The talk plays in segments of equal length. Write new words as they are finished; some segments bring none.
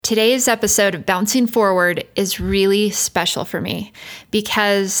Today's episode of Bouncing Forward is really special for me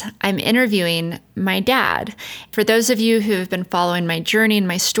because I'm interviewing my dad. For those of you who have been following my journey and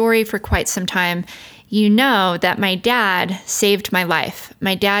my story for quite some time, you know that my dad saved my life.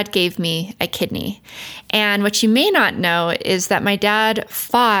 My dad gave me a kidney. And what you may not know is that my dad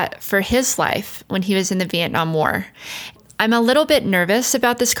fought for his life when he was in the Vietnam War. I'm a little bit nervous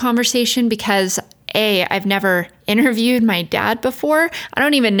about this conversation because I've never interviewed my dad before. I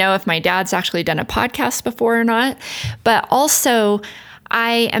don't even know if my dad's actually done a podcast before or not. But also,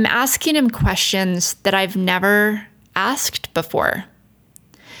 I am asking him questions that I've never asked before.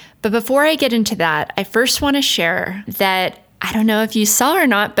 But before I get into that, I first want to share that I don't know if you saw or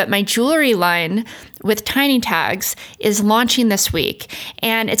not, but my jewelry line with Tiny Tags is launching this week.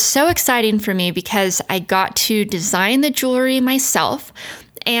 And it's so exciting for me because I got to design the jewelry myself.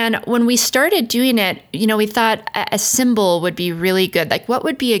 And when we started doing it, we thought a symbol would be really good. Like, what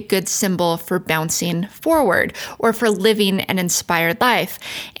would be a good symbol for bouncing forward or for living an inspired life?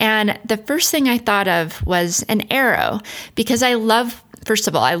 And the first thing I thought of was an arrow because first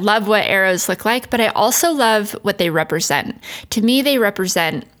of all, I love what arrows look like, but I also love what they represent. To me, they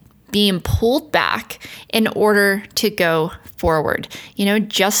represent being pulled back in order to go forward.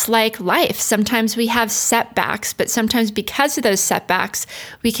 Just like life, sometimes we have setbacks, but sometimes because of those setbacks,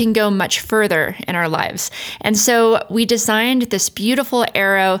 we can go much further in our lives. And so we designed this beautiful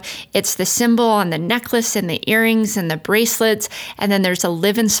arrow. It's the symbol on the necklace and the earrings and the bracelets. And then there's a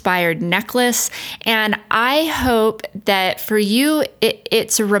Live Inspired necklace. And I hope that for you,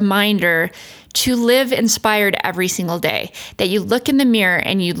 it's a reminder to live inspired every single day, that you look in the mirror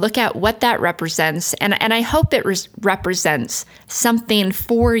and you look at what that represents. And I hope it represents something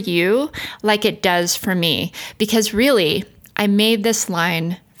for you like it does for me, because really, I made this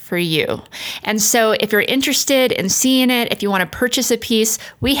line for you. And so if you're interested in seeing it, if you want to purchase a piece,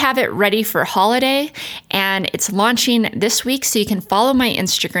 we have it ready for holiday and it's launching this week. So you can follow my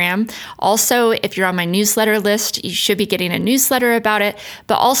Instagram. Also, if you're on my newsletter list, you should be getting a newsletter about it.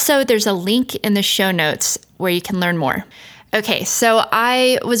 But also there's a link in the show notes where you can learn more. Okay, so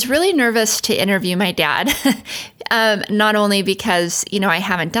I was really nervous to interview my dad, not only because, I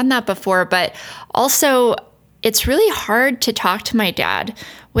haven't done that before, but also it's really hard to talk to my dad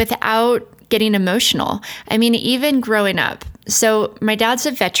without getting emotional. I mean, even growing up. So my dad's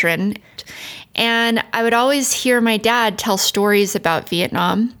a veteran, and I would always hear my dad tell stories about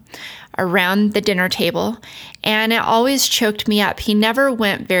Vietnam around the dinner table, and it always choked me up. He never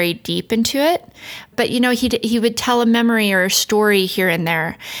went very deep into it, but he would tell a memory or a story here and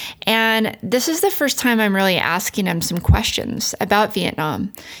there. And this is the first time I'm really asking him some questions about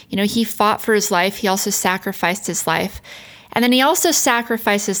Vietnam. He fought for his life. He also sacrificed his life. And then he also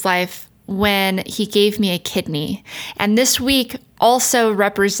sacrificed his life when he gave me a kidney. And this week also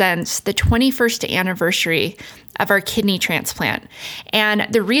represents the 21st anniversary of our kidney transplant. And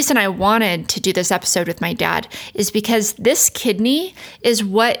the reason I wanted to do this episode with my dad is because this kidney is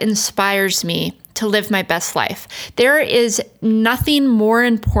what inspires me to live my best life. There is nothing more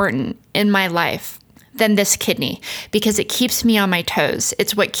important in my life than this kidney because it keeps me on my toes.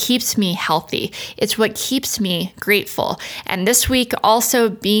 It's what keeps me healthy. It's what keeps me grateful. And this week also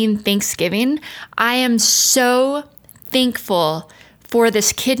being Thanksgiving, I am so thankful for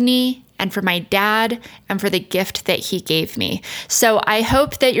this kidney and for my dad and for the gift that he gave me. So I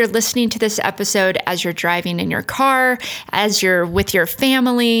hope that you're listening to this episode as you're driving in your car, as you're with your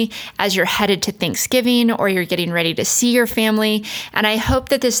family, as you're headed to Thanksgiving, or you're getting ready to see your family. And I hope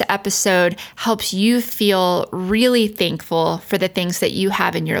that this episode helps you feel really thankful for the things that you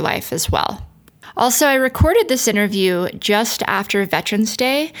have in your life as well. Also, I recorded this interview just after Veterans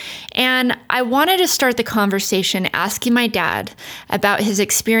Day, and I wanted to start the conversation asking my dad about his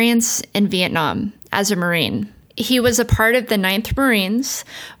experience in Vietnam as a Marine. He was a part of the 9th Marines,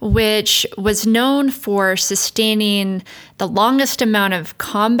 which was known for sustaining the longest amount of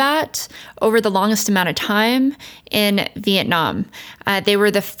combat over the longest amount of time in Vietnam. They were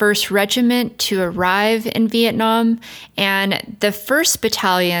the first regiment to arrive in Vietnam, and the 1st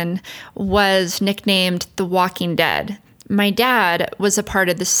Battalion was nicknamed the Walking Dead. My dad was a part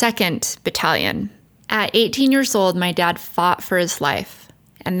of the 2nd Battalion. At 18 years old, my dad fought for his life,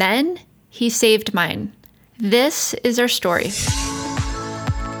 and then he saved mine. This is our story.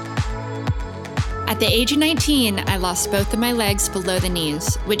 At the age of 19, I lost both of my legs below the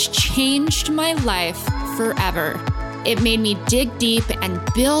knees, which changed my life forever. It made me dig deep and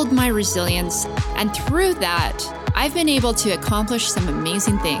build my resilience, and through that, I've been able to accomplish some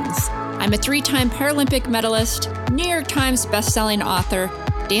amazing things. I'm a 3-time Paralympic medalist, New York Times bestselling author,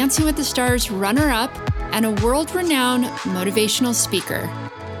 Dancing with the Stars runner-up, and a world-renowned motivational speaker.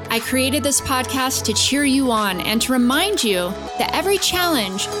 I created this podcast to cheer you on and to remind you that every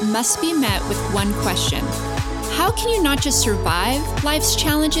challenge must be met with one question. How can you not just survive life's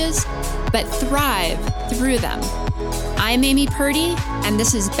challenges, but thrive through them? I'm Amy Purdy, and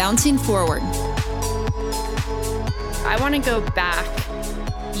this is Bouncing Forward. I want to go back.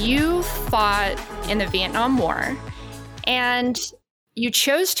 You fought in the Vietnam War, and you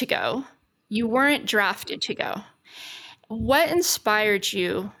chose to go. You weren't drafted to go. What inspired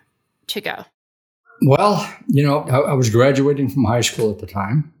you to go? Well, I was graduating from high school at the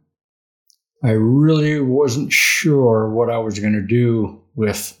time. I really wasn't sure what I was going to do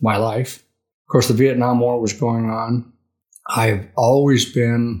with my life. Of course, the Vietnam War was going on. I've always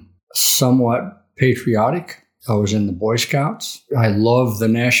been somewhat patriotic. I was in the Boy Scouts. I love the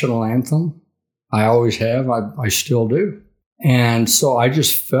national anthem. I always have. I still do. And so I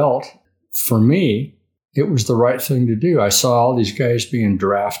just felt, for me, it was the right thing to do. I saw all these guys being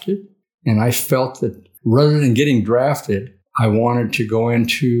drafted, and I felt that rather than getting drafted, I wanted to go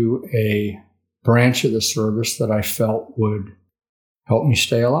into a branch of the service that I felt would help me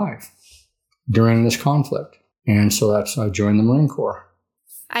stay alive during this conflict. And so I joined the Marine Corps.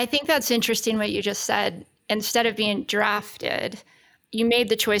 I think that's interesting what you just said. Instead of being drafted, you made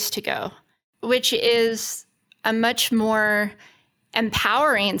the choice to go, which is a much more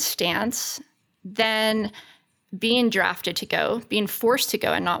empowering stance than being drafted to go, being forced to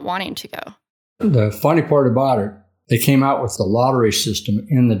go and not wanting to go. The funny part about it, they came out with the lottery system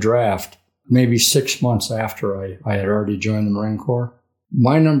in the draft maybe 6 months after I had already joined the Marine Corps.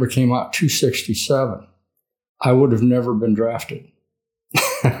 My number came out 267. I would have never been drafted.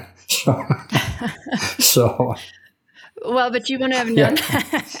 So well, but you wouldn't have known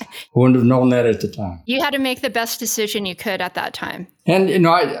that. Wouldn't have known that at the time. You had to make the best decision you could at that time. And,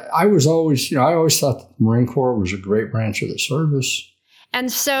 I was always, I always thought the Marine Corps was a great branch of the service.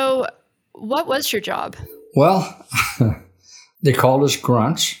 And so what was your job? Well, they called us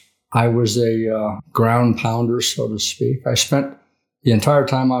grunts. I was a ground pounder, so to speak. I spent the entire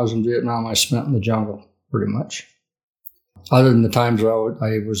time I was in Vietnam, I spent in the jungle, pretty much. Other than the times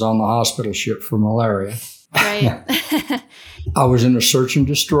I was on the hospital ship for malaria. Right. I was in a search and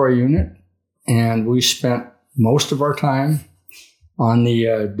destroy unit, and we spent most of our time on the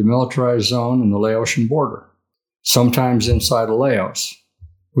demilitarized zone and the Laotian border, sometimes inside of Laos.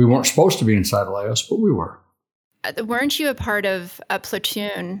 We weren't supposed to be inside of Laos, but we were. Weren't you a part of a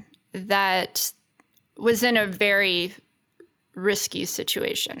platoon that was in a very risky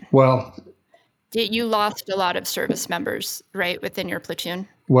situation? Well, you lost a lot of service members, right, within your platoon?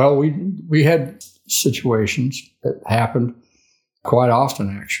 Well, we had situations that happened quite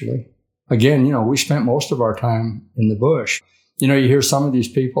often, actually. Again, we spent most of our time in the bush. You hear some of these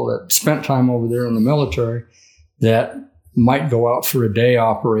people that spent time over there in the military that might go out for a day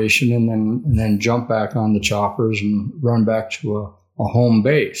operation and then jump back on the choppers and run back to a home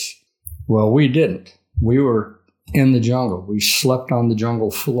base. Well, we didn't. We were in the jungle. We slept on the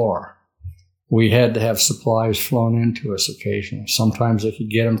jungle floor. We had to have supplies flown into us occasionally. Sometimes they could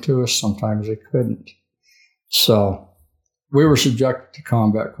get them to us, sometimes they couldn't. So we were subjected to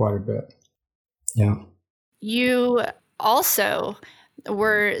combat quite a bit. Yeah. You also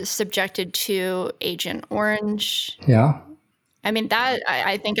were subjected to Agent Orange. Yeah. I mean, that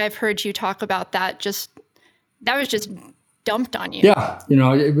I think I've heard you talk about that. That was just dumped on you. Yeah.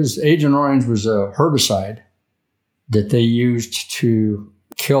 It was Agent Orange was a herbicide that they used to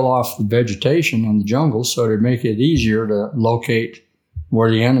kill off the vegetation in the jungle so to make it easier to locate where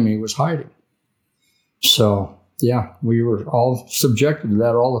the enemy was hiding. So, yeah, we were all subjected to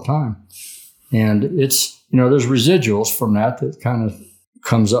that all the time. And it's, there's residuals from that kind of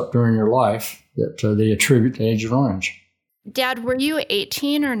comes up during your life that they attribute to Agent Orange. Dad, were you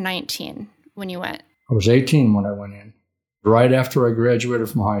 18 or 19 when you went? I was 18 when I went in, right after I graduated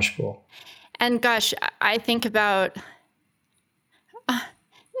from high school. And gosh, I think about...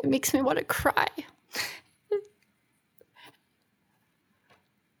 it makes me want to cry.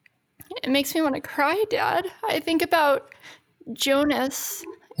 It makes me want to cry, Dad. I think about Jonas,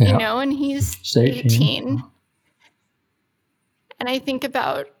 and he's 18. And I think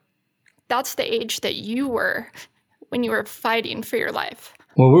about that's the age that you were when you were fighting for your life.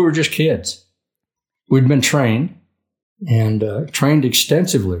 Well, we were just kids. We'd been trained and trained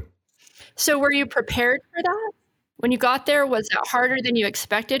extensively. So were you prepared for that? When you got there, was it harder than you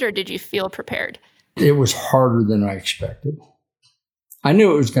expected, or did you feel prepared? It was harder than I expected. I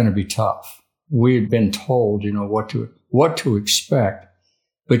knew it was going to be tough. We had been told, what to expect,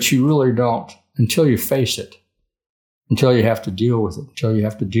 but you really don't until you face it, until you have to deal with it, until you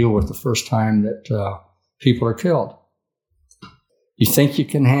have to deal with the first time that people are killed. You think you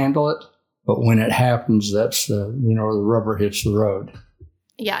can handle it, but when it happens, that's the rubber hits the road.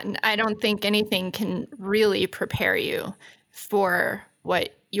 Yeah, I don't think anything can really prepare you for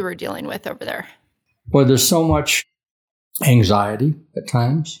what you were dealing with over there. Well, there's so much anxiety at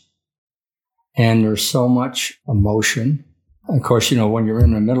times, and there's so much emotion. Of course, when you're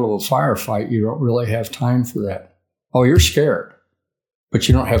in the middle of a firefight, you don't really have time for that. Oh, you're scared, but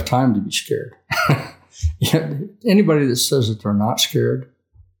you don't have time to be scared. Anybody that says that they're not scared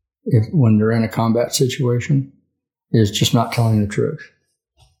when they're in a combat situation is just not telling the truth,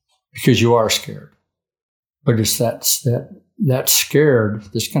 because you are scared. But it's that scared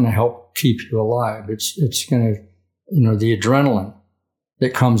that's going to help keep you alive. It's going to, the adrenaline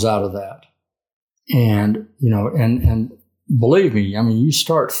that comes out of that. And, and believe me, you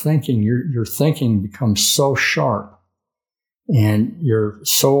start thinking, your thinking becomes so sharp, and you're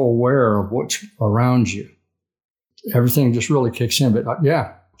so aware of what's around you. Everything just really kicks in. But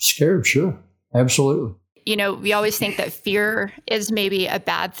yeah, scared, sure. Absolutely. We always think that fear is maybe a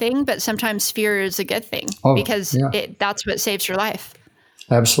bad thing, but sometimes fear is a good thing because that's what saves your life.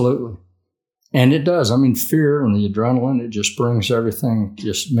 Absolutely. And it does. Fear and the adrenaline, it just brings everything,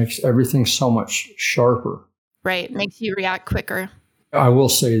 just makes everything so much sharper. Right. Makes you react quicker. I will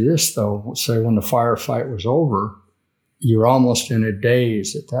say this, though. Say when the firefight was over, you're almost in a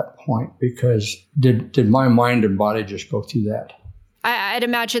daze at that point, because did my mind and body just go through that? I'd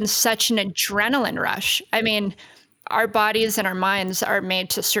imagine such an adrenaline rush. Our bodies and our minds are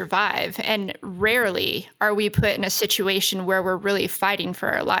made to survive, and rarely are we put in a situation where we're really fighting for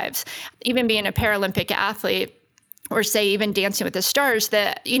our lives. Even being a Paralympic athlete, or say even Dancing with the Stars,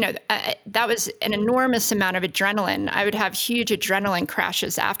 that was an enormous amount of adrenaline. I would have huge adrenaline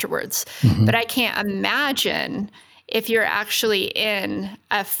crashes afterwards. Mm-hmm. But I can't imagine if you're actually in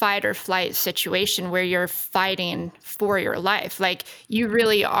a fight or flight situation where you're fighting for your life. Like, you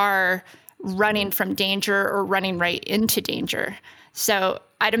really are running from danger or running right into danger. So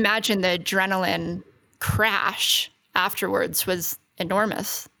I'd imagine the adrenaline crash afterwards was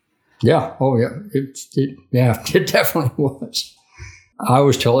enormous. Yeah. Oh, yeah. It definitely was. I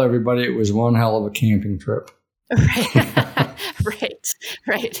always tell everybody it was one hell of a camping trip.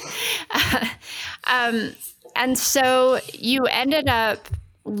 Right. And so you ended up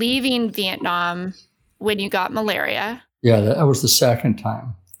leaving Vietnam when you got malaria. Yeah, that was the second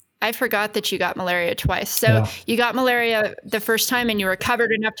time. I forgot that you got malaria twice. So You got malaria the first time and you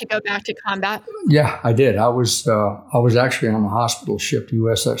recovered enough to go back to combat? Yeah, I did. I was actually on the hospital ship to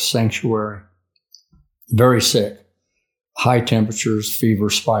USS Sanctuary. Very sick. High temperatures, fever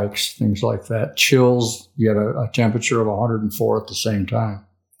spikes, things like that. Chills. You had a temperature of 104 at the same time.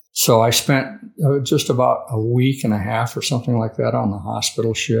 So I spent just about a week and a half or something like that on the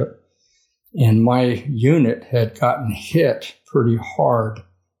hospital ship. And my unit had gotten hit pretty hard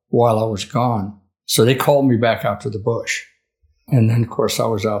while I was gone. So they called me back out to the bush. And then, of course, I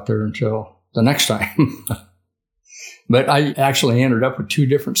was out there until the next time. But I actually ended up with 2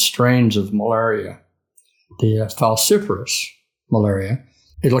 different strains of malaria. The falciparum malaria,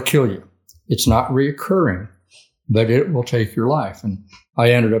 it'll kill you. It's not reoccurring, but it will take your life. And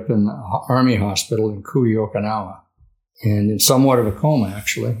I ended up in the Army hospital in Kui, Okinawa, and in somewhat of a coma,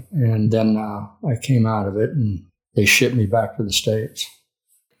 actually. And then I came out of it, and they shipped me back to the States.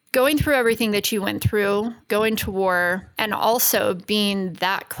 Going through everything that you went through, going to war, and also being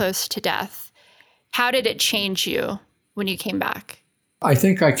that close to death, how did it change you when you came back? I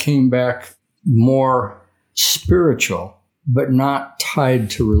think I came back more spiritual, but not tied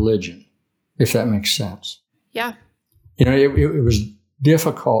to religion, if that makes sense. Yeah. It was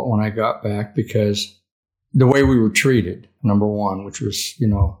difficult when I got back because the way we were treated, number one, which was,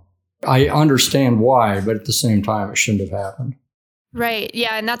 I understand why, but at the same time, it shouldn't have happened. Right.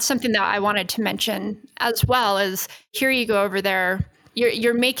 Yeah. And that's something that I wanted to mention as well, is here you go over there,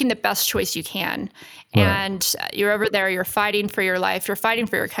 you're making the best choice you can. Right. And you're over there, you're fighting for your life, you're fighting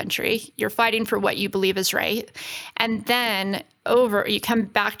for your country, you're fighting for what you believe is right. And then you come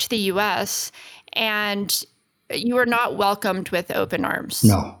back to the U.S. and you are not welcomed with open arms.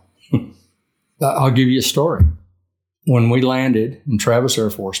 No. I'll give you a story. When we landed in Travis Air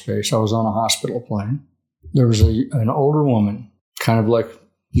Force Base, I was on a hospital plane. There was an older woman, kind of like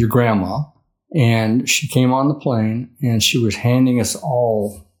your grandma, and she came on the plane and she was handing us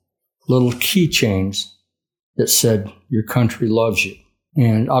all little keychains that said, "Your country loves you."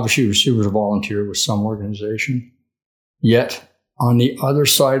 And obviously she was a volunteer with some organization. Yet on the other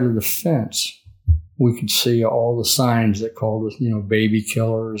side of the fence, we could see all the signs that called us, baby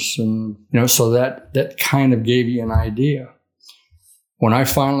killers. And, so that kind of gave you an idea. When I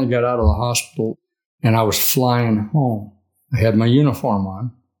finally got out of the hospital and I was flying home, I had my uniform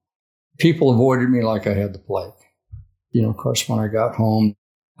on. People avoided me like I had the plague. Of course, when I got home,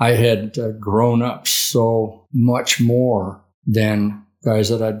 I had grown up so much more than guys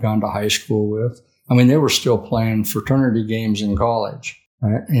that I'd gone to high school with. I mean, they were still playing fraternity games in college.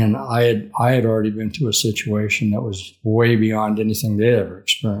 Right? And I had already been through a situation that was way beyond anything they ever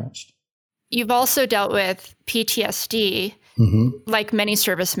experienced. You've also dealt with PTSD, like many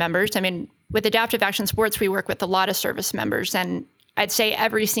service members. I mean, with Adaptive Action Sports, we work with a lot of service members, and I'd say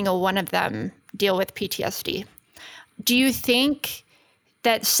every single one of them deal with PTSD. Do you think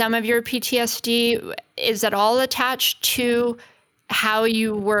that some of your PTSD is at all attached to how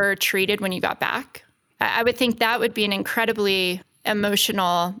you were treated when you got back? I would think that would be an incredibly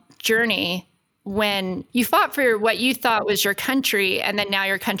emotional journey when you fought for what you thought was your country, and then now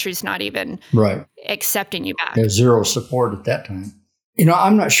your country's not even accepting you back. There's zero support at that time.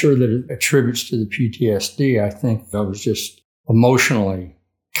 I'm not sure that it attributes to the PTSD. I think I was just emotionally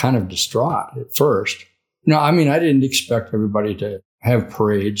kind of distraught at first. I didn't expect everybody to have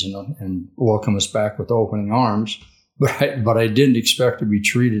parades and welcome us back with opening arms, but I didn't expect to be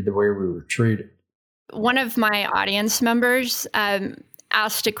treated the way we were treated. One of my audience members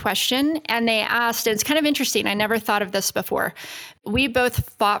asked a question, and they asked, and it's kind of interesting, I never thought of this before. We both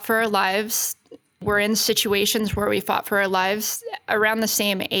fought for our lives. We're in situations where we fought for our lives around the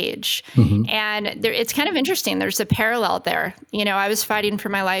same age. And it's kind of interesting. There's a parallel there. I was fighting for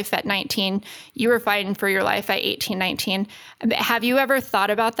my life at 19. You were fighting for your life at 18, 19. Have you ever thought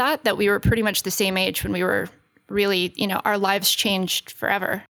about that we were pretty much the same age when we were really, our lives changed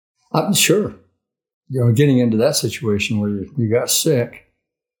forever? Sure. Getting into that situation where you got sick,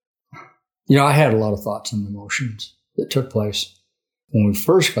 I had a lot of thoughts and emotions that took place. When we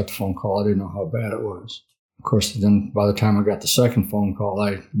first got the phone call, I didn't know how bad it was. Of course, then by the time I got the second phone call,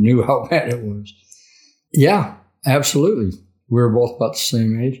 I knew how bad it was. Yeah, absolutely. We were both about the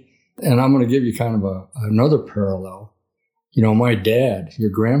same age. And I'm going to give you kind of another parallel. My dad,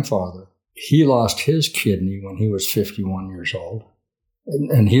 your grandfather, he lost his kidney when he was 51 years old.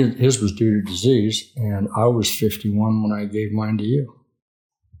 And his was due to disease, and I was 51 when I gave mine to you.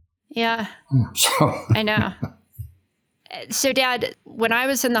 Yeah. So I know. So, Dad, when I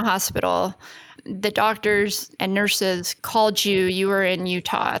was in the hospital, the doctors and nurses called you. You were in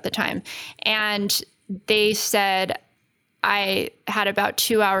Utah at the time, and they said I had about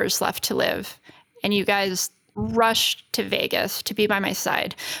 2 hours left to live, and you guys rushed to Vegas to be by my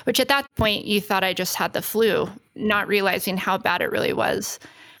side, which at that point you thought I just had the flu, not realizing how bad it really was.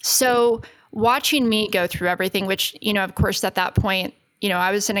 So watching me go through everything, which, of course, at that point,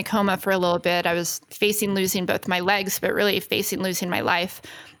 I was in a coma for a little bit. I was facing losing both my legs, but really facing losing my life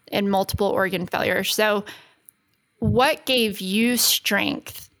and multiple organ failure. So what gave you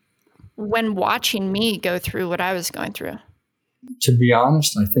strength when watching me go through what I was going through? To be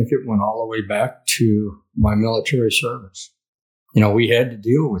honest, I think it went all the way back to my military service. We had to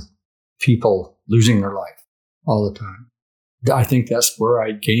deal with people losing their life all the time. I think that's where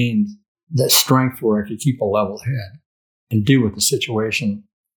I gained that strength where I could keep a level head and deal with the situation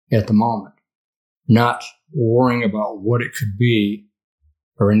at the moment, not worrying about what it could be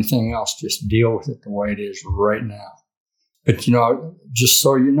or anything else, just deal with it the way it is right now. But, just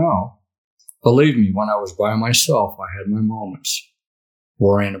so you know, believe me, when I was by myself, I had my moments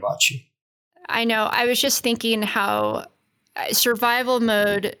worrying about you. I know. I was just thinking how survival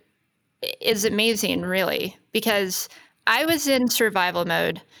mode is amazing, really, because I was in survival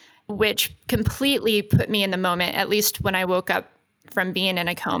mode, which completely put me in the moment, at least when I woke up from being in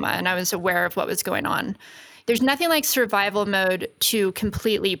a coma and I was aware of what was going on. There's nothing like survival mode to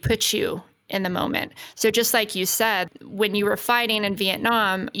completely put you in the moment. So just like you said, when you were fighting in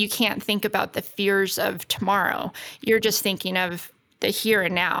Vietnam, you can't think about the fears of tomorrow. You're just thinking of the here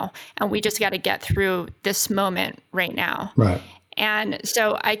and now. And we just got to get through this moment right now. Right. And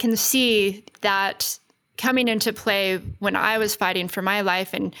so I can see that coming into play when I was fighting for my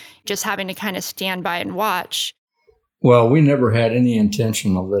life and just having to kind of stand by and watch. Well, we never had any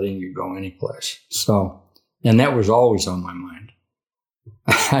intention of letting you go anyplace. And that was always on my mind.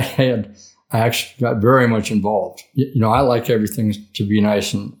 I actually got very much involved. I like everything to be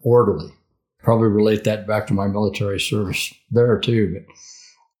nice and orderly. Probably relate that back to my military service there too.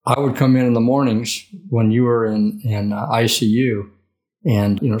 But I would come in the mornings when you were in ICU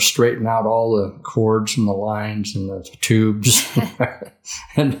and, straighten out all the cords and the lines and the tubes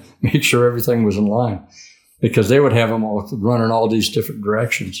and make sure everything was in line, because they would have them all running all these different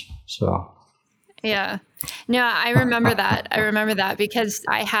directions. So, yeah. No, I remember that. I remember that because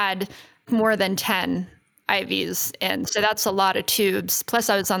I had more than 10 IVs in. So that's a lot of tubes. Plus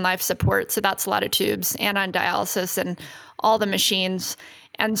I was on life support. So that's a lot of tubes and on dialysis and all the machines.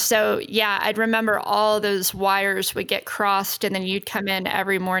 And so, yeah, I'd remember all those wires would get crossed and then you'd come in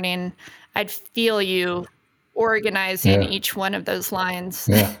every morning. I'd feel you organizing each one of those lines.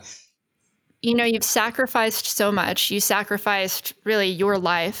 Yeah. You've sacrificed so much. You sacrificed really your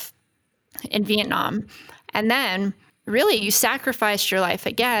life in Vietnam. And then really you sacrificed your life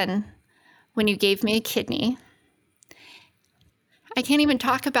again when you gave me a kidney. I can't even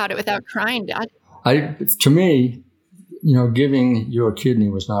talk about it without crying, Dad. To me, giving you a kidney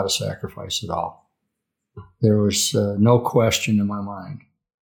was not a sacrifice at all. There was no question in my mind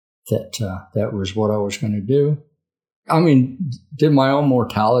that was what I was going to do. I mean, did my own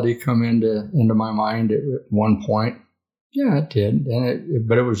mortality come into my mind at one point? Yeah, it did.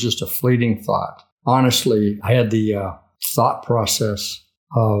 But it was just a fleeting thought. Honestly, I had the thought process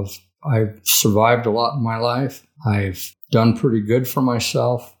of I've survived a lot in my life. I've done pretty good for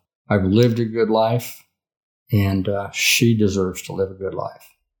myself. I've lived a good life. And she deserves to live a good life.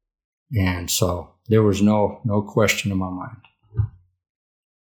 And so there was no question in my mind.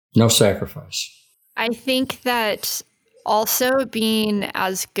 No sacrifice. I think that also being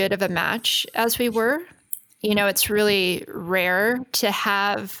as good of a match as we were, it's really rare to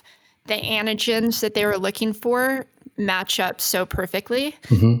have the antigens that they were looking for match up so perfectly.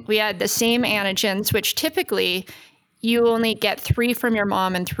 Mm-hmm. We had the same antigens, which typically you only get 3 from your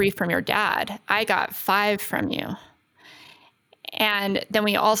mom and 3 from your dad. I got 5 from you. And then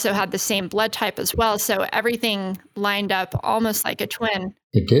we also had the same blood type as well. So everything lined up almost like a twin.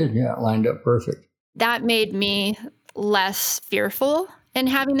 It did, yeah. It lined up perfect. That made me less fearful in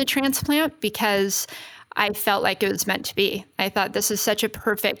having the transplant because I felt like it was meant to be. I thought this is such a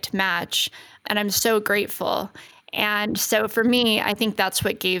perfect match, and I'm so grateful. And so for me, I think that's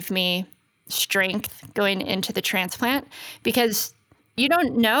what gave me strength going into the transplant, because you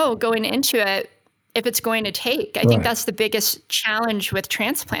don't know going into it if it's going to take. I think that's the biggest challenge with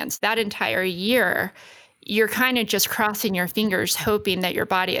transplants. That entire year, you're kind of just crossing your fingers, hoping that your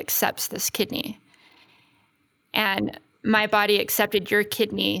body accepts this kidney. And my body accepted your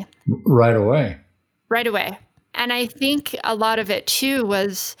kidney right away. Right away. And I think a lot of it too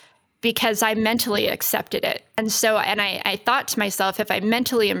was because I mentally accepted it. And so, I thought to myself, if I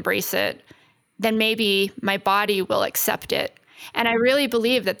mentally embrace it, then maybe my body will accept it. And I really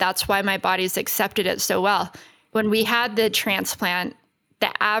believe that that's why my body's accepted it so well. When we had the transplant,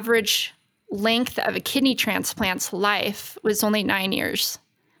 the average length of a kidney transplant's life was only 9 years.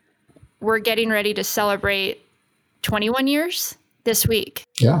 We're getting ready to celebrate 21 years this week.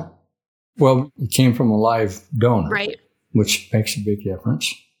 Yeah. Well, it came from a live donor. Right. Which makes a big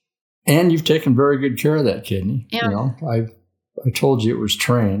difference. And you've taken very good care of that kidney. Yeah. I told you it was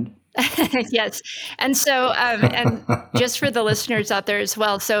trained. Yes. And so, and just for the listeners out there as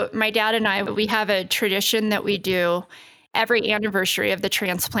well. So my dad and I, we have a tradition that we do every anniversary of the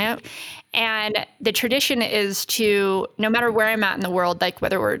transplant. And the tradition is to, no matter where I'm at in the world, like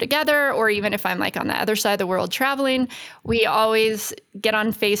whether we're together or even if I'm like on the other side of the world traveling, we always get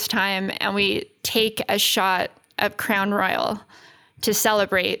on FaceTime and we take a shot of Crown Royal to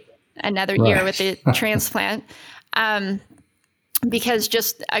celebrate another year with the transplant. Because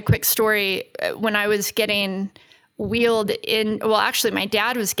just a quick story, when I was getting wheeled in, well, actually my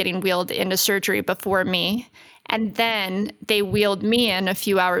dad was getting wheeled into surgery before me. And then they wheeled me in a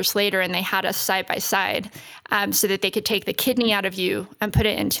few hours later and they had us side by side so that they could take the kidney out of you and put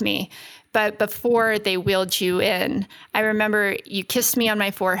it into me. But before they wheeled you in, I remember you kissed me on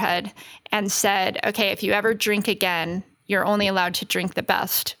my forehead and said, okay, if you ever drink again, you're only allowed to drink the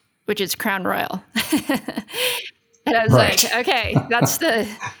best, which is Crown Royal. And I was like, okay, that's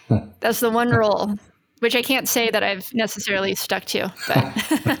the one rule, which I can't say that I've necessarily stuck to.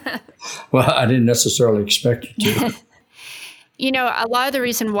 But well, I didn't necessarily expect you to. A lot of the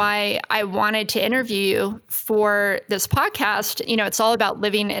reason why I wanted to interview you for this podcast, it's all about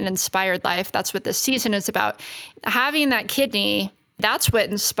living an inspired life. That's what this season is about. Having that kidney, that's what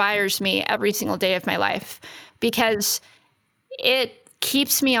inspires me every single day of my life, because it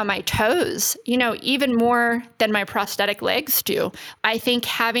keeps me on my toes, even more than my prosthetic legs do. I think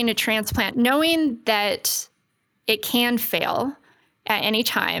having a transplant, knowing that it can fail at any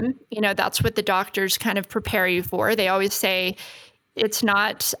time, that's what the doctors kind of prepare you for. They always say it's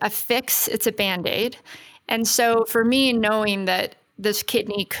not a fix, it's a Band-Aid. And so for me, knowing that this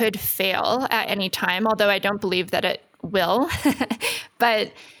kidney could fail at any time, although I don't believe that it will,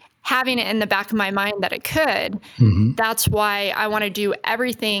 but having it in the back of my mind that it could, that's why I want to do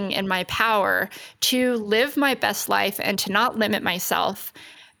everything in my power to live my best life and to not limit myself.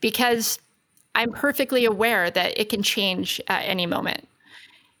 Because I'm perfectly aware that it can change at any moment.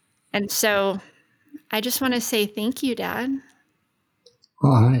 And so I just want to say thank you, Dad.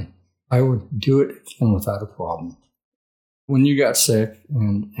 Oh, honey, I would do it again without a problem. When you got sick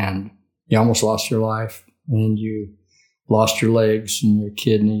and you almost lost your life and you lost your legs and your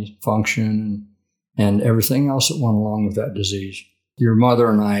kidney function and everything else that went along with that disease, your mother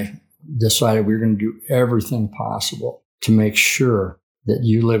and I decided we were going to do everything possible to make sure that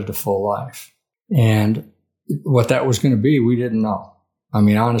you lived a full life. And what that was going to be, we didn't know. I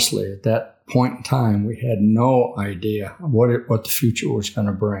mean, honestly, at that point in time, we had no idea what the future was going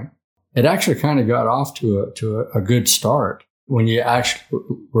to bring. It actually kind of got off to a good start when you actually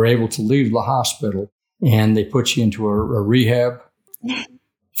were able to leave the hospital and they put you into a rehab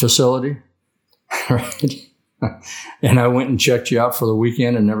facility, right? And I went and checked you out for the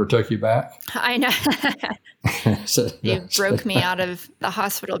weekend and never took you back. I know. You broke me out of the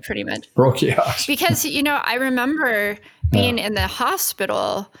hospital pretty much. Broke you out. Because, I remember being in the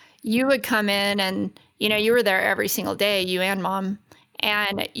hospital, you would come in and, you were there every single day, you and Mom,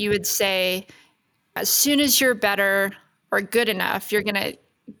 and you would say, as soon as you're better or good enough, you're going to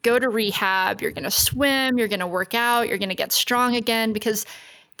go to rehab, you're going to swim, you're going to work out, you're going to get strong again, because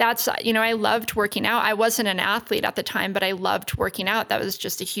that's, I loved working out. I wasn't an athlete at the time, but I loved working out. That was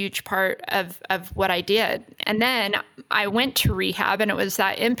just a huge part of what I did. And then I went to rehab, and it was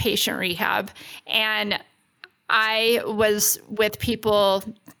that inpatient rehab. And I was with people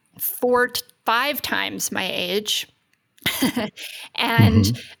 4 to 5 times my age.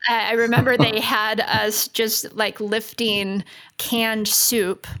 And I remember they had us just like lifting canned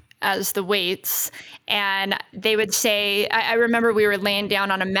soup as the weights. And they would say, I remember we were laying down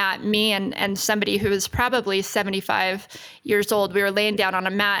on a mat, me and somebody who was probably 75 years old. We were laying down on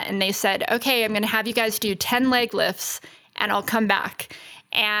a mat and they said, okay, I'm going to have you guys do 10 leg lifts and I'll come back.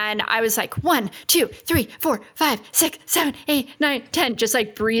 And I was like, 1, 2, 3, 4, 5, 6, 7, 8, 9, 10, just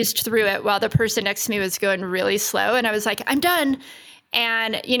like breezed through it while the person next to me was going really slow. And I was like, I'm done.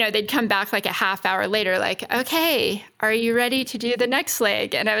 And, they'd come back like a half hour later, like, okay, are you ready to do the next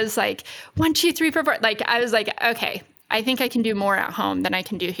leg? And I was like, 1, 2, 3, 4, 4. Like, I was like, okay, I think I can do more at home than I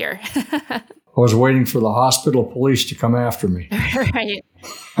can do here. I was waiting for the hospital police to come after me. Right.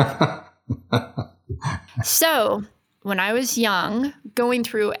 So when I was young, going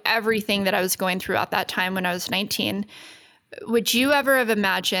through everything that I was going through at that time when I was 19, would you ever have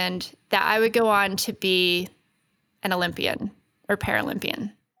imagined that I would go on to be an Olympian or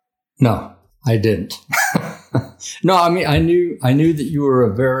Paralympian? No, I didn't. No, I mean, I knew that you were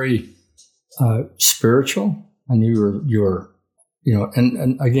a very spiritual. I knew you were,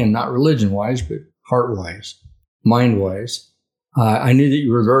 and again, not religion-wise, but heart-wise, mind-wise. I knew that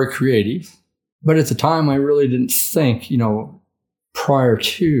you were very creative. But at the time, I really didn't think, prior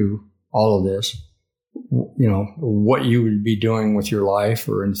to all of this, what you would be doing with your life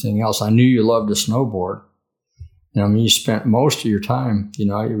or anything else. I knew you loved to snowboard. You spent most of your time,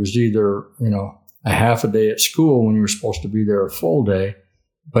 it was either, a half a day at school when you were supposed to be there a full day,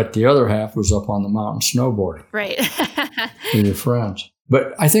 but the other half was up on the mountain snowboarding. Right. With your friends.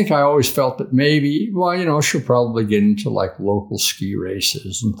 But I think I always felt that maybe, she'll probably get into like local ski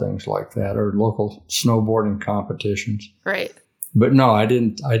races and things like that, or local snowboarding competitions. Right. But no, I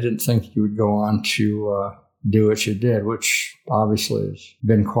didn't think you would go on to do what you did, which obviously has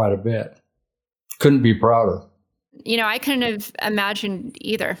been quite a bit. Couldn't be prouder. I couldn't have imagined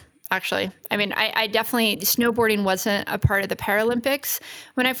either, actually. I mean, I definitely, snowboarding wasn't a part of the Paralympics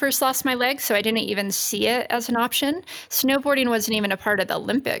when I first lost my leg, so I didn't even see it as an option. Snowboarding wasn't even a part of the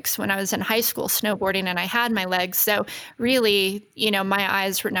Olympics when I was in high school snowboarding and I had my legs. So really, my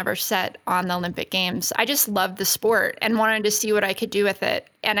eyes were never set on the Olympic Games. I just loved the sport and wanted to see what I could do with it.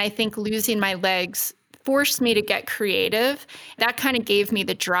 And I think losing my legs forced me to get creative. That kind of gave me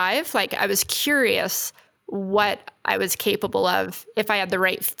the drive. Like, I was curious what I was capable of if I had the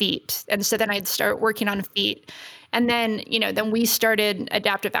right feet. And so then I'd start working on feet. And then, then we started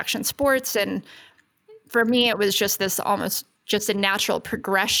adaptive action sports. And for me, it was just this almost just a natural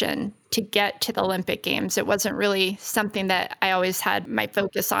progression to get to the Olympic Games. It wasn't really something that I always had my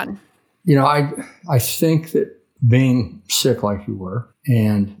focus on. I think that being sick like you were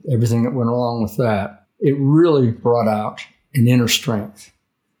and everything that went along with that, it really brought out an inner strength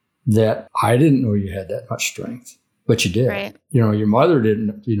that I didn't know you had that much strength, but you did. Right. Your mother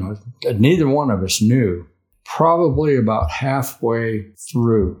didn't, neither one of us knew. Probably about halfway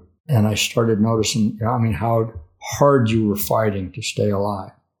through, and I started noticing, how hard you were fighting to stay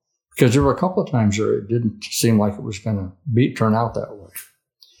alive. Because there were a couple of times where it didn't seem like it was going to turn out that way.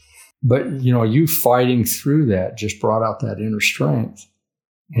 But, you fighting through that just brought out that inner strength.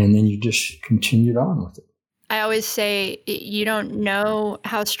 And then you just continued on with it. I always say you don't know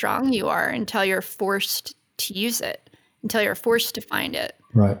how strong you are until you're forced to use it, until you're forced to find it.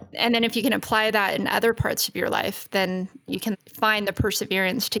 Right. And then if you can apply that in other parts of your life, then you can find the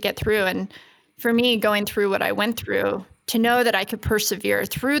perseverance to get through. And for me, going through what I went through, to know that I could persevere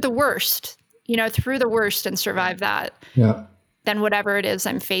through the worst, through the worst and survive that, then whatever it is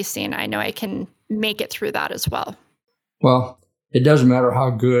I'm facing, I know I can make it through that as well. Well, it doesn't matter how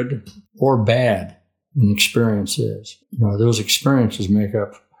good or bad an experience is. Those experiences make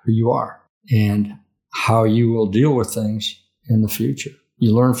up who you are and how you will deal with things in the future.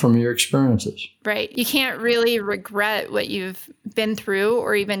 You learn from your experiences. Right. You can't really regret what you've been through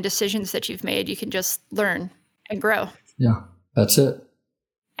or even decisions that you've made. You can just learn and grow. Yeah, that's it.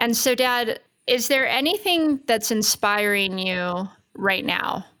 And so, Dad, is there anything that's inspiring you right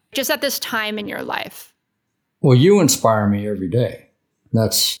now, just at this time in your life? Well, you inspire me every day.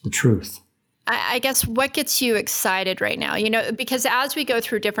 That's the truth. I guess what gets you excited right now? Because as we go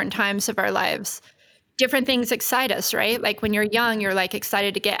through different times of our lives, different things excite us, right? Like when you're young, you're like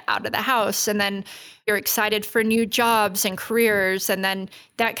excited to get out of the house, and then you're excited for new jobs and careers, and then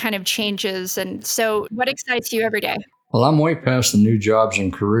that kind of changes. And so what excites you every day? Well, I'm way past the new jobs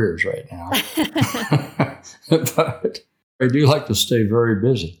and careers right now. But I do like to stay very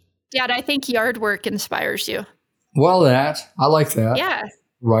busy. Dad, I think yard work inspires you. Well, I like that. Yeah.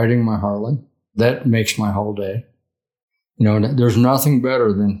 Riding my Harley, that makes my whole day. There's nothing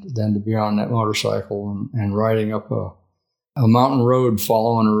better than to be on that motorcycle and riding up a mountain road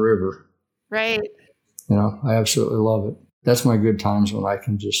following a river. Right. I absolutely love it. That's my good times when I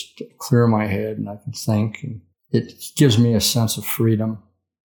can just clear my head and I can think, and it gives me a sense of freedom.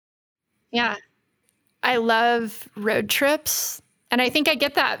 Yeah. I love road trips. And I think I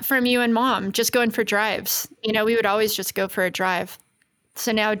get that from you and Mom, just going for drives. We would always just go for a drive.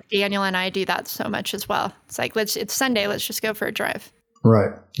 So now Daniel and I do that so much as well. It's like, it's Sunday, let's just go for a drive.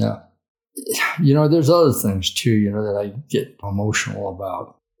 Right. Yeah. There's other things too, that I get emotional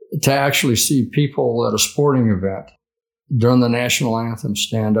about. To actually see people at a sporting event during the national anthem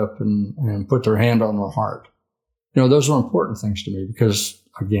stand up and put their hand on their heart. Those are important things to me because,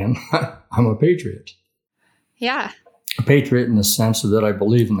 again, I'm a patriot. Yeah. A patriot in the sense that I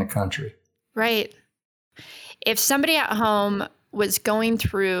believe in the country. Right. If somebody at home was going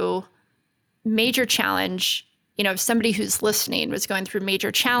through major challenge, if somebody who's listening was going through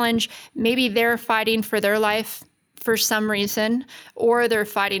major challenge, maybe they're fighting for their life for some reason, or they're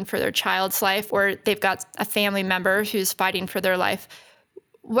fighting for their child's life, or they've got a family member who's fighting for their life.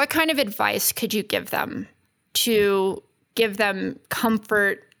 What kind of advice could you give them to give them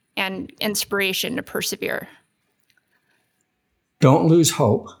comfort and inspiration to persevere? Don't lose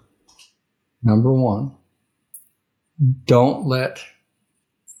hope. Number one. Don't let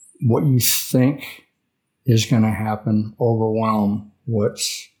what you think is going to happen overwhelm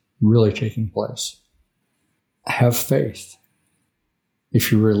what's really taking place. Have faith.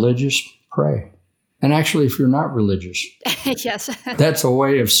 If you're religious, pray. And actually, if you're not religious, yes, that's a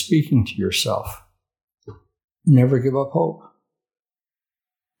way of speaking to yourself. Never give up hope.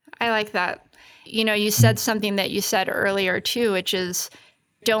 I like that. You said something that you said earlier too, which is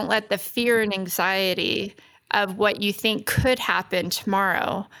don't let the fear and anxiety of what you think could happen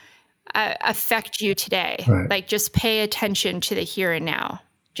tomorrow affect you today. Right. Like just pay attention to the here and now.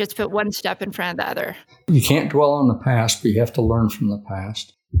 Just put one step in front of the other. You can't dwell on the past, but you have to learn from the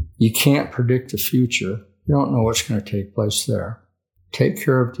past. You can't predict the future. You don't know what's going to take place there. Take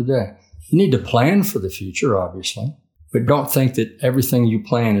care of today. You need to plan for the future, obviously, but don't think that everything you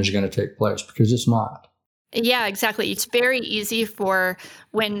plan is going to take place because it's not. Yeah, exactly. It's very easy for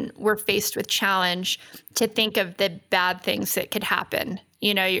when we're faced with challenge to think of the bad things that could happen.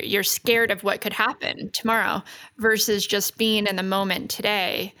 You're scared of what could happen tomorrow versus just being in the moment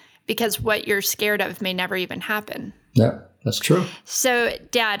today because what you're scared of may never even happen. Yeah, that's true. So,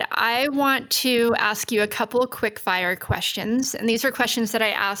 Dad, I want to ask you a couple of quick fire questions. And these are questions that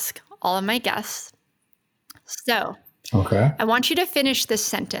I ask all of my guests. So, okay. I want you to finish this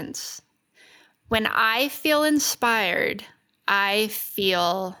sentence. When I feel inspired, I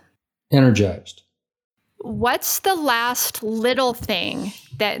feel energized. What's the last little thing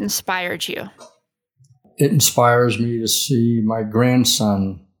that inspired you? It inspires me to see my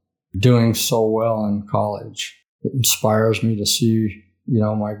grandson doing so well in college. It inspires me to see,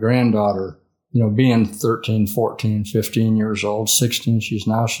 my granddaughter, being 13, 14, 15 years old, 16, she's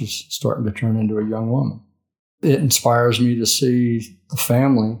starting to turn into a young woman. It inspires me to see the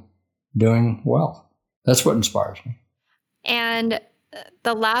family doing well. That's what inspires me. And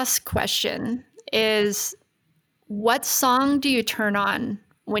the last question is, what song do you turn on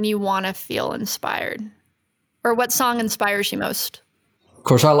when you want to feel inspired? Or what song inspires you most? Of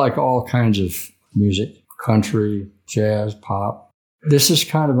course, I like all kinds of music, country, jazz, pop. This is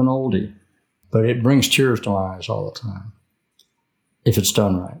kind of an oldie, but it brings tears to my eyes all the time if it's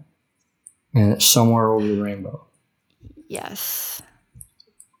done right. And it's Somewhere Over the Rainbow. Yes.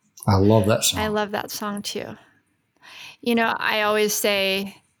 I love that song. I love that song too. You know, I always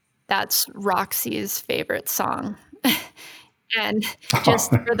say that's Roxy's favorite song. And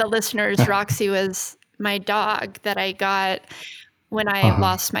just for the listeners, Roxy was my dog that I got when I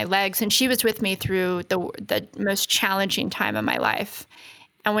lost my legs. And she was with me through the most challenging time of my life.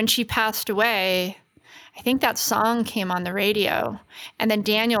 And when she passed away, I think that song came on the radio. And then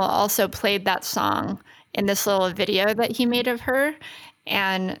Daniel also played that song in this little video that he made of her.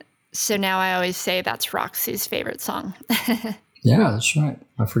 And so now I always say that's Roxy's favorite song. Yeah, that's right.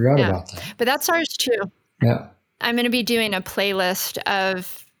 I forgot about that. But that's ours too. Yeah. I'm going to be doing a playlist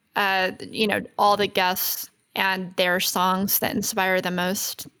of, all the guests and their songs that inspire them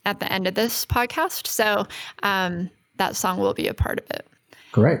most at the end of this podcast. So that song will be a part of it.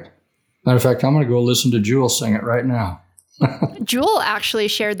 Great. Matter of fact, I'm going to go listen to Jewel sing it right now. Jewel actually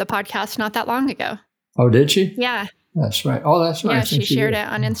shared the podcast not that long ago. Oh, did she? Yeah. That's right. Oh, that's right. Yeah, she shared it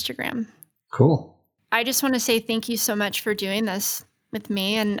on Instagram. Cool. I just want to say thank you so much for doing this with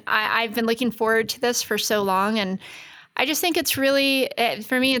me. And I've been looking forward to this for so long. And I just think it's really,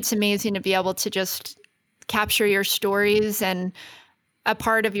 for me, it's amazing to be able to just capture your stories and a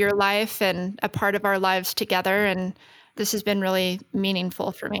part of your life and a part of our lives together. And this has been really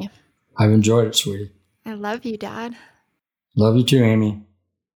meaningful for me. I've enjoyed it, sweetie. I love you, Dad. Love you too, Amy.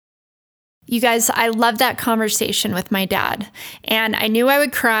 You guys, I love that conversation with my dad. And I knew I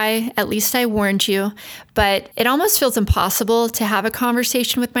would cry, at least I warned you, but it almost feels impossible to have a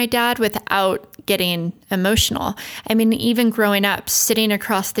conversation with my dad without getting emotional. I mean, even growing up, sitting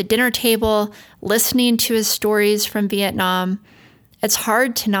across the dinner table, listening to his stories from Vietnam, it's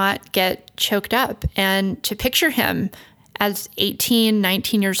hard to not get choked up and to picture him as 18,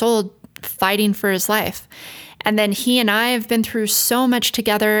 19 years old, fighting for his life. And then he and I have been through so much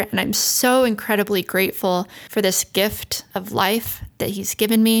together, and I'm so incredibly grateful for this gift of life that he's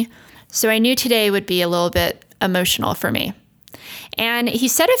given me. So I knew today would be a little bit emotional for me. And he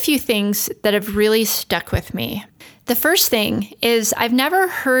said a few things that have really stuck with me. The first thing is I've never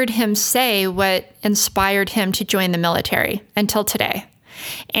heard him say what inspired him to join the military until today.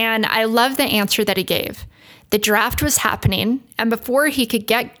 And I love the answer that he gave. The draft was happening, and before he could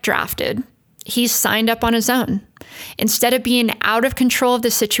get drafted, he signed up on his own. Instead of being out of control of the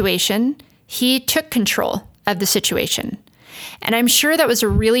situation, he took control of the situation. And I'm sure that was a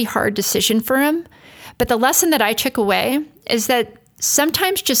really hard decision for him. But the lesson that I took away is that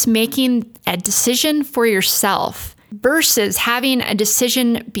sometimes just making a decision for yourself versus having a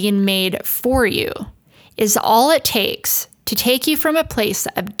decision being made for you is all it takes to take you from a place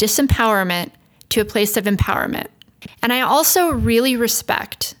of disempowerment to a place of empowerment. And I also really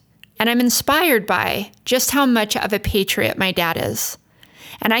respect and I'm inspired by just how much of a patriot my dad is.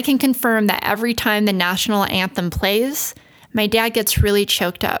 And I can confirm that every time the national anthem plays, my dad gets really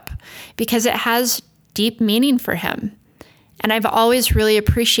choked up because it has deep meaning for him. And I've always really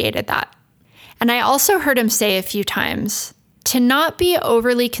appreciated that. And I also heard him say a few times to not be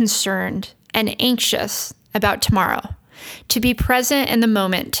overly concerned and anxious about tomorrow, to be present in the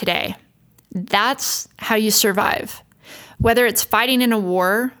moment today. That's how you survive. Whether it's fighting in a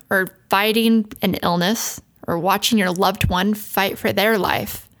war or fighting an illness or watching your loved one fight for their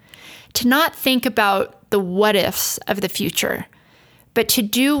life, to not think about the what ifs of the future, but to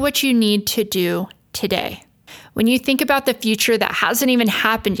do what you need to do today. When you think about the future that hasn't even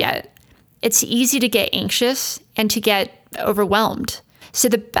happened yet, it's easy to get anxious and to get overwhelmed. So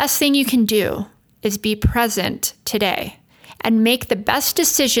the best thing you can do is be present today and make the best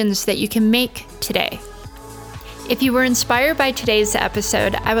decisions that you can make today. If you were inspired by today's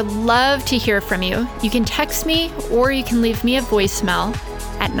episode, I would love to hear from you. You can text me or you can leave me a voicemail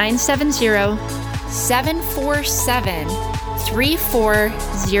at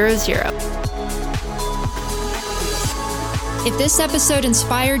 970-747-3400. If this episode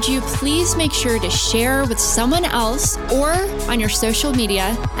inspired you, please make sure to share with someone else or on your social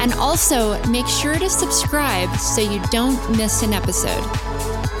media, and also make sure to subscribe so you don't miss an episode.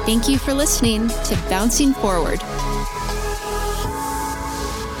 Thank you for listening to Bouncing Forward.